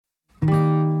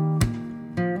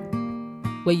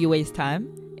When you waste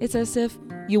time, it's as if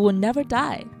you will never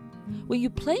die. When you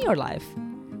plan your life,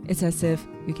 it's as if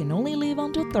you can only live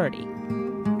until 30.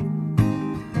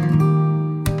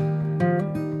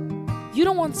 You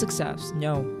don't want success,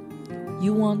 no.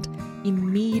 You want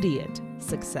immediate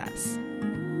success.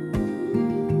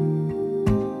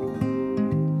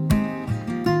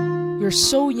 You're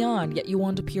so young, yet you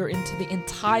want to peer into the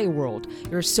entire world.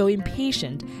 You're so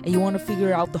impatient, and you want to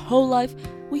figure out the whole life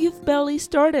when you've barely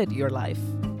started your life.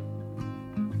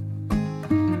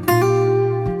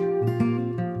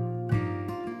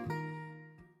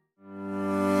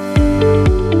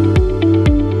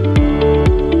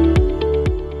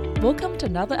 Welcome to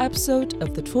another episode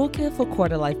of the Toolkit for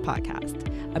Quarter Life podcast.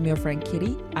 I'm your friend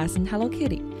Kitty, as in Hello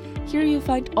Kitty. Here you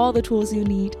find all the tools you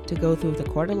need to go through the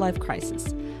quarter life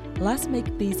crisis. Let's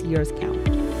make these years count.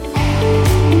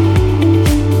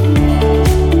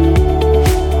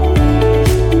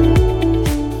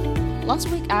 Last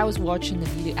week I was watching the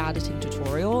video editing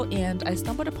tutorial and I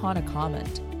stumbled upon a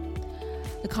comment.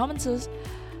 The comment says,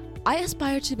 I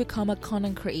aspire to become a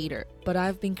content creator, but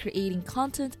I've been creating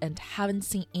content and haven't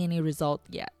seen any result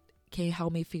yet. Can you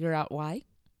help me figure out why?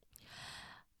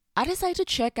 I decided to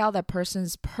check out that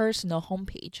person's personal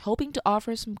homepage, hoping to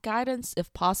offer some guidance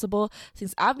if possible,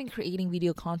 since I've been creating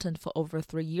video content for over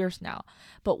 3 years now.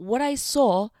 But what I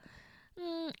saw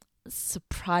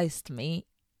surprised me.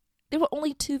 There were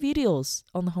only 2 videos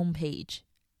on the homepage.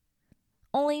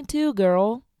 Only 2,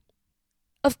 girl.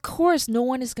 Of course, no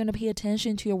one is going to pay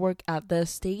attention to your work at this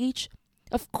stage.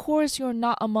 Of course, you're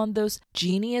not among those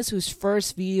geniuses whose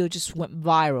first video just went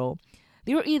viral.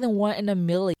 They were even 1 in a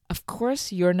million. Of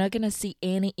course, you're not going to see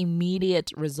any immediate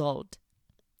result.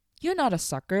 You're not a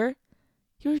sucker.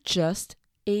 You're just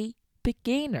a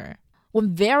beginner.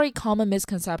 One very common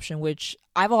misconception, which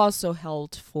I've also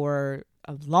held for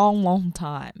a long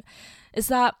time, is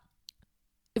that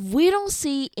if we don't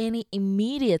see any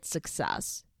immediate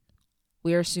success,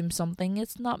 we assume something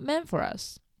is not meant for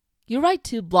us. You write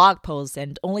 2 blog posts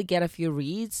and only get a few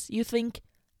reads, you think,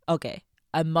 okay,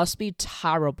 I must be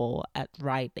terrible at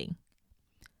writing.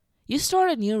 You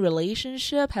start a new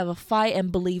relationship, have a fight,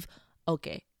 and believe,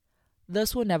 okay,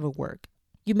 this will never work.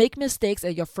 You make mistakes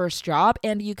at your first job,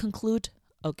 and you conclude,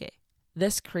 okay,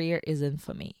 this career isn't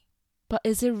for me. But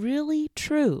is it really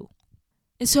true?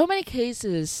 In so many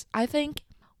cases, I think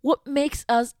what makes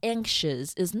us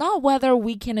anxious is not whether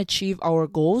we can achieve our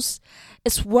goals,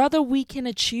 it's whether we can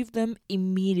achieve them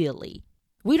immediately.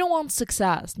 We don't want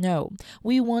success, no.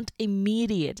 We want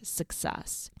immediate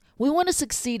success. We want to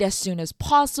succeed as soon as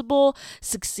possible,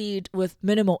 succeed with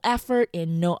minimal effort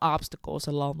and no obstacles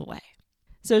along the way.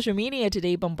 Social media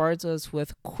today bombards us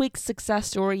with quick success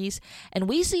stories, and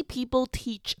we see people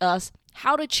teach us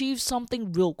how to achieve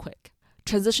something real quick.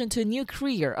 Transition to a new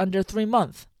career under 3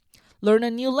 months. Learn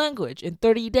a new language in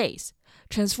 30 days.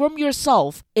 Transform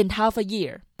yourself in half a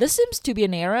year. This seems to be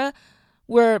an era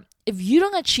where if you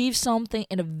don't achieve something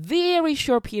in a very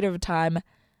short period of time,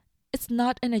 it's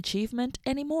not an achievement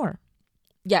anymore.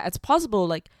 Yeah, it's possible,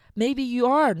 like, maybe you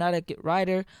are not a good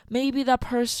writer. Maybe that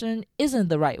person isn't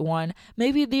the right one.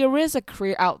 Maybe there is a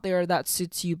career out there that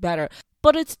suits you better.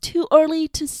 But it's too early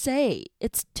to say.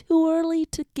 It's too early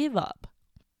to give up.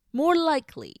 More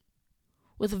likely,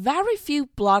 with very few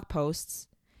blog posts,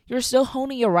 you're still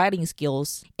honing your writing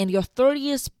skills, and your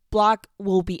 30th blog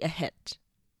will be a hit.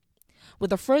 With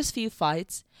the first few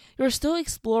fights, you're still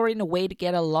exploring a way to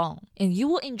get along, and you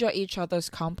will enjoy each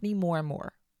other's company more and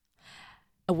more.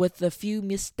 And with the few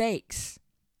mistakes,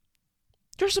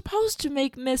 you're supposed to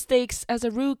make mistakes as a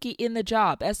rookie in the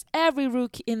job, as every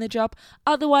rookie in the job,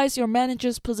 otherwise your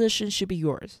manager's position should be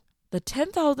yours. The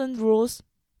 10,000 rules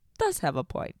does have a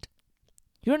point.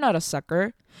 You're not a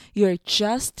sucker, you're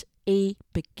just a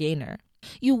beginner.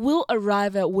 You will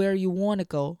arrive at where you want to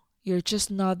go, you're just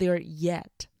not there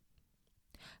yet.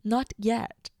 Not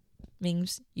yet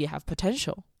means you have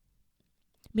potential.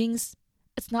 Means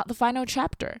it's not the final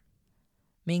chapter.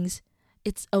 Means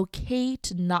it's okay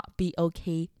to not be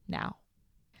okay now.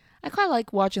 I quite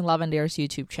like watching Lavendare's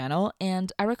YouTube channel,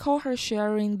 and I recall her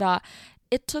sharing that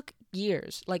it took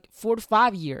years, like 4 to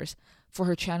 5 years, for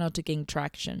her channel to gain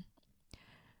traction.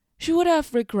 She would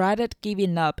have regretted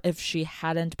giving up if she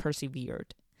hadn't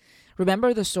persevered.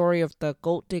 Remember the story of the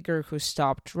gold digger who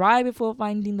stopped right before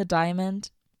finding the diamond?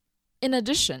 In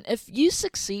addition, if you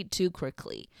succeed too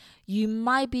quickly, you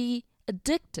might be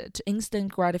addicted to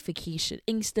instant gratification,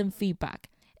 instant feedback,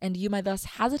 and you might thus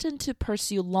hesitant to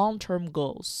pursue long-term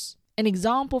goals. An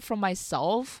example from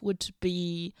myself would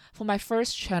be for my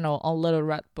first channel on Little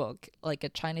Red Book, like a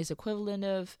Chinese equivalent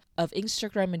of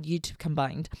Instagram and YouTube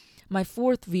combined. My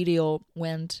 4th video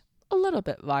went a little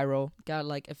bit viral, got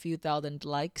like a few thousand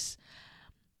likes.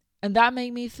 And that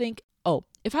made me think, oh,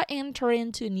 if I enter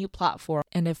into a new platform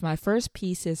and if my first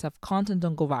pieces of content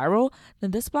don't go viral,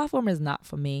 then this platform is not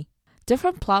for me.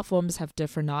 Different platforms have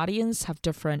different audience, have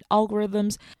different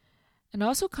algorithms, and I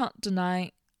also can't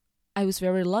deny I was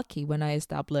very lucky when I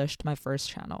established my first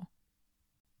channel.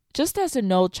 Just as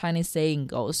an old Chinese saying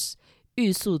goes,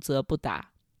 欲速则不达,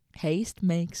 haste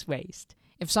makes waste.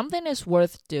 If something is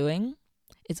worth doing,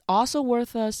 it's also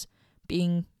worth us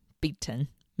being beaten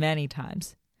many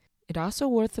times. It's also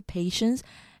worth the patience.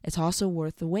 It's also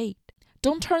worth the wait.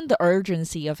 Don't turn the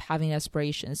urgency of having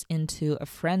aspirations into a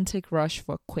frantic rush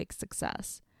for quick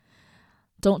success.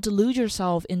 Don't delude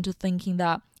yourself into thinking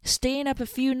that staying up a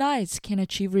few nights can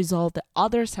achieve results that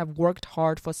others have worked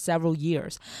hard for several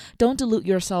years. Don't delude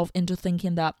yourself into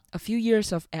thinking that a few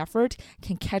years of effort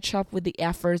can catch up with the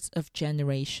efforts of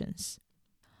generations.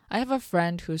 I have a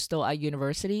friend who's still at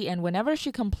university, and whenever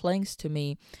she complains to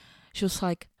me, she was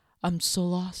like, I'm so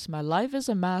lost. My life is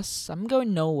a mess. I'm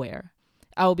going nowhere.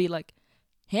 I will be like,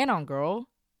 hang on, girl.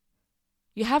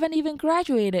 You haven't even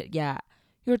graduated yet.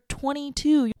 You're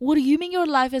 22. What do you mean your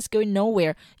life is going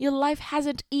nowhere? Your life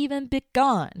hasn't even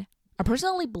begun. I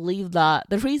personally believe that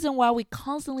the reason why we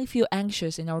constantly feel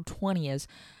anxious in our 20s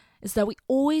is that we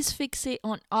always fixate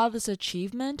on others'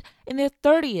 achievement in their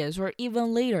 30s or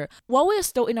even later. While we're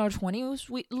still in our 20s,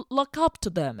 we look up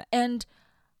to them, and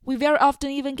we very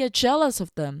often even get jealous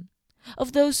of them,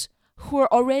 of those who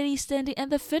are already standing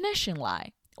at the finishing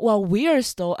line, while we are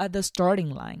still at the starting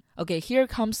line. Okay, here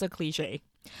comes the cliche.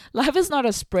 Life is not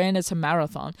a sprint, it's a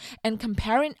marathon. And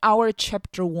comparing our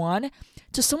chapter 1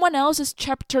 to someone else's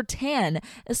chapter 10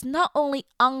 is not only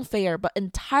unfair, but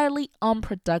entirely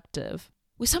unproductive.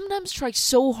 We sometimes try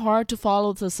so hard to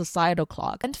follow the societal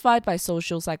clock, identified by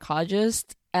social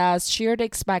psychologists as shared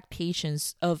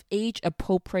expectations of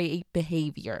age-appropriate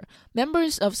behavior.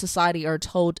 Members of society are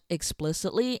told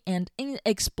explicitly and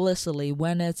inexplicitly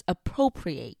when it's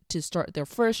appropriate to start their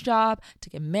first job, to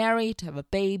get married, to have a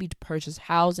baby, to purchase a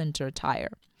house, and to retire.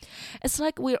 It's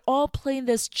like we're all playing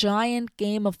this giant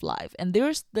game of life, and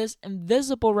there's this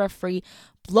invisible referee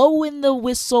blowing the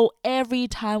whistle every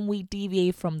time we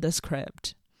deviate from the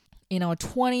script. In our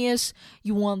 20s,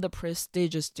 you want the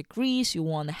prestigious degrees, you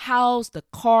want the house, the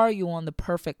car, you want the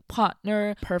perfect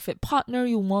partner,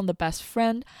 you want the best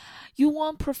friend, you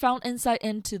want profound insight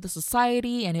into the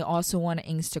society, and you also want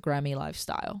an Instagrammy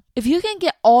lifestyle. If you can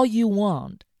get all you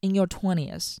want in your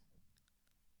 20s,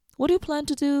 what do you plan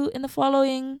to do in the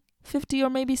following 50 or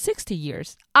maybe 60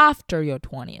 years after your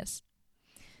 20s?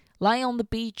 Lie on the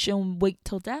beach and wait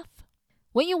till death?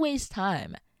 When you waste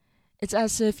time, it's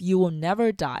as if you will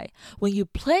never die. When you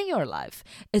plan your life,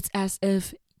 it's as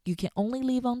if you can only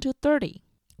live until 30.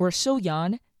 We're so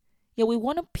young, yet we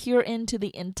want to peer into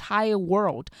the entire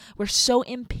world. We're so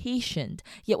impatient,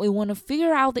 yet we want to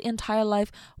figure out the entire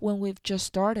life when we've just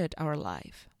started our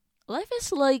life. Life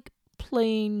is like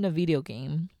playing a video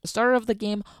game. At the start of the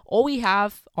game, all we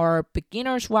have are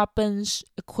beginner's weapons,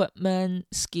 equipment,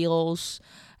 skills,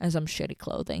 and some shitty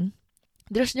clothing.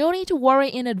 There's no need to worry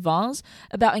in advance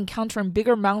about encountering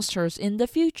bigger monsters in the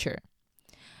future.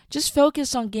 Just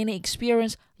focus on gaining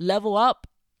experience, level up,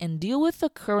 and deal with the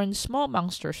current small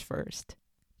monsters first.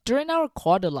 During our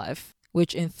quarter life,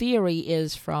 which in theory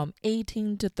is from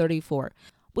 18 to 34,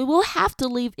 we will have to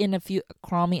live in a few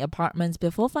crummy apartments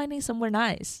before finding somewhere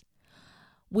nice.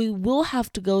 We will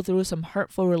have to go through some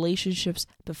hurtful relationships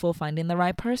before finding the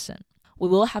right person. We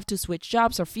will have to switch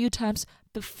jobs a few times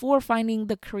before finding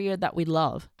the career that we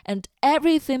love. And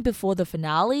everything before the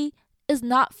finale is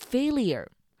not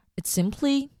failure. It's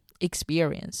simply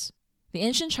experience. The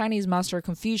ancient Chinese master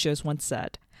Confucius once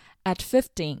said, "At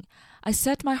 15, I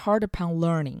set my heart upon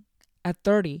learning. At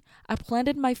 30, I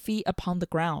planted my feet upon the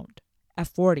ground. At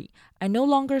 40, I no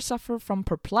longer suffer from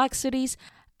perplexities.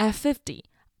 At 50,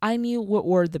 I knew what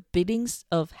were the biddings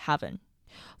of heaven."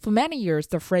 For many years,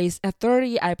 the phrase, "At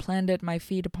 30, I planted my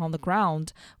feet upon the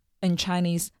ground," in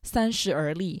Chinese, 三十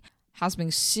而立, has been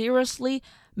seriously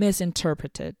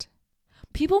misinterpreted.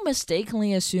 People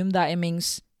mistakenly assume that it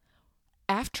means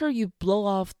after you blow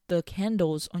off the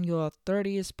candles on your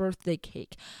 30th birthday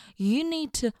cake, you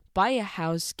need to buy a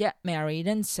house, get married,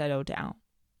 and settle down.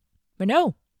 But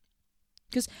no,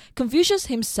 because Confucius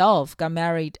himself got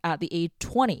married at the age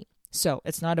 20, so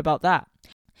it's not about that.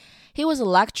 He was a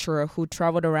lecturer who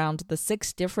traveled around the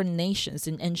 6 different nations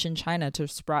in ancient China to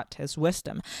spread his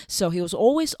wisdom, so he was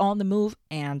always on the move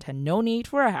and had no need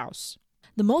for a house.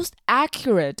 The most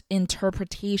accurate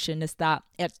interpretation is that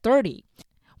at 30,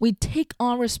 we take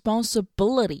on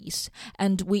responsibilities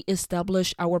and we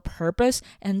establish our purpose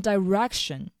and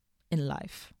direction in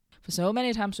life. For so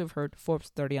many times we've heard Forbes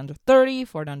 30 under 30,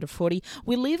 40 under 40.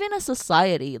 We live in a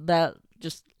society that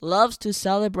just loves to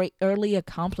celebrate early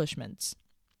accomplishments.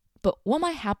 But what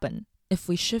might happen if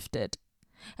we shifted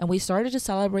and we started to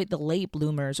celebrate the late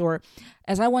bloomers, or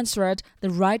as I once read, the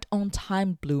right on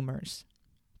time bloomers?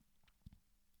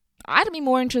 I'd be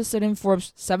more interested in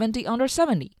Forbes 70 under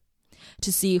 70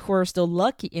 to see who are still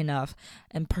lucky enough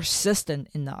and persistent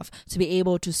enough to be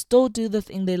able to still do the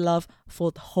thing they love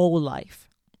for the whole life.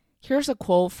 Here's a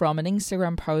quote from an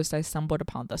Instagram post I stumbled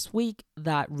upon this week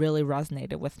that really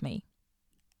resonated with me.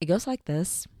 It goes like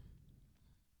this.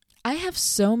 I have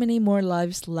so many more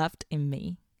lives left in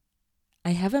me.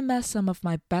 I haven't met some of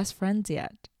my best friends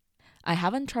yet. I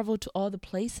haven't traveled to all the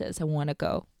places I want to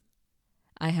go.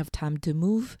 I have time to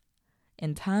move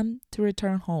and time to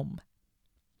return home.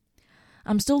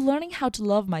 I'm still learning how to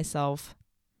love myself,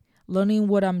 learning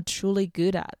what I'm truly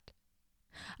good at.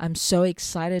 I'm so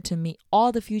excited to meet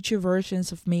all the future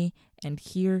versions of me and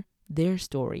hear their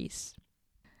stories.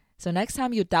 So next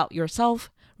time you doubt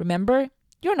yourself, remember,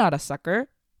 you're not a sucker.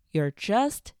 You're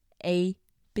just a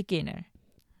beginner.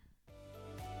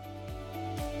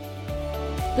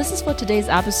 This is for today's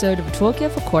episode of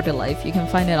Toolkit for Quarter Life. You can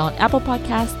find it on Apple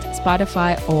Podcasts,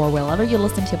 Spotify, or wherever you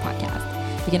listen to podcasts.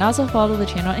 You can also follow the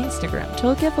channel on Instagram,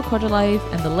 Toolkit for Quarter Life,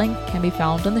 and the link can be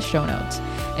found in the show notes.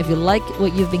 If you like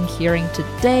what you've been hearing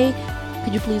today,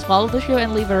 could you please follow the show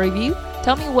and leave a review?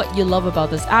 Tell me what you love about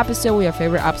this episode, what your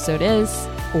favorite episode is,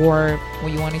 or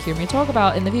what you want to hear me talk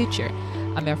about in the future.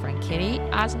 I'm your friend Kitty,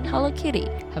 as in Hello Kitty.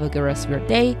 Have a good rest of your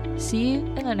day. See you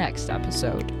in the next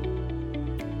episode.